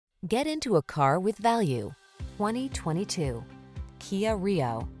Get into a car with value. 2022 Kia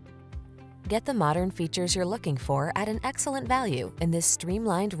Rio. Get the modern features you're looking for at an excellent value in this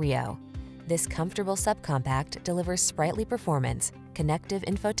streamlined Rio. This comfortable subcompact delivers sprightly performance, connective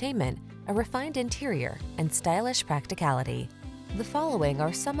infotainment, a refined interior, and stylish practicality. The following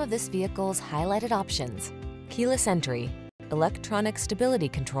are some of this vehicle's highlighted options: keyless entry, electronic stability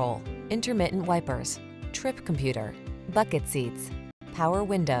control, intermittent wipers, trip computer, bucket seats, power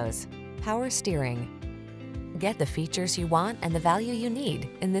windows, power steering. Get the features you want and the value you need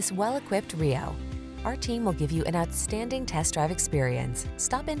in this well-equipped Rio. Our team will give you an outstanding test drive experience.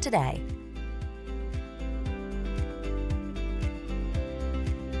 Stop in today.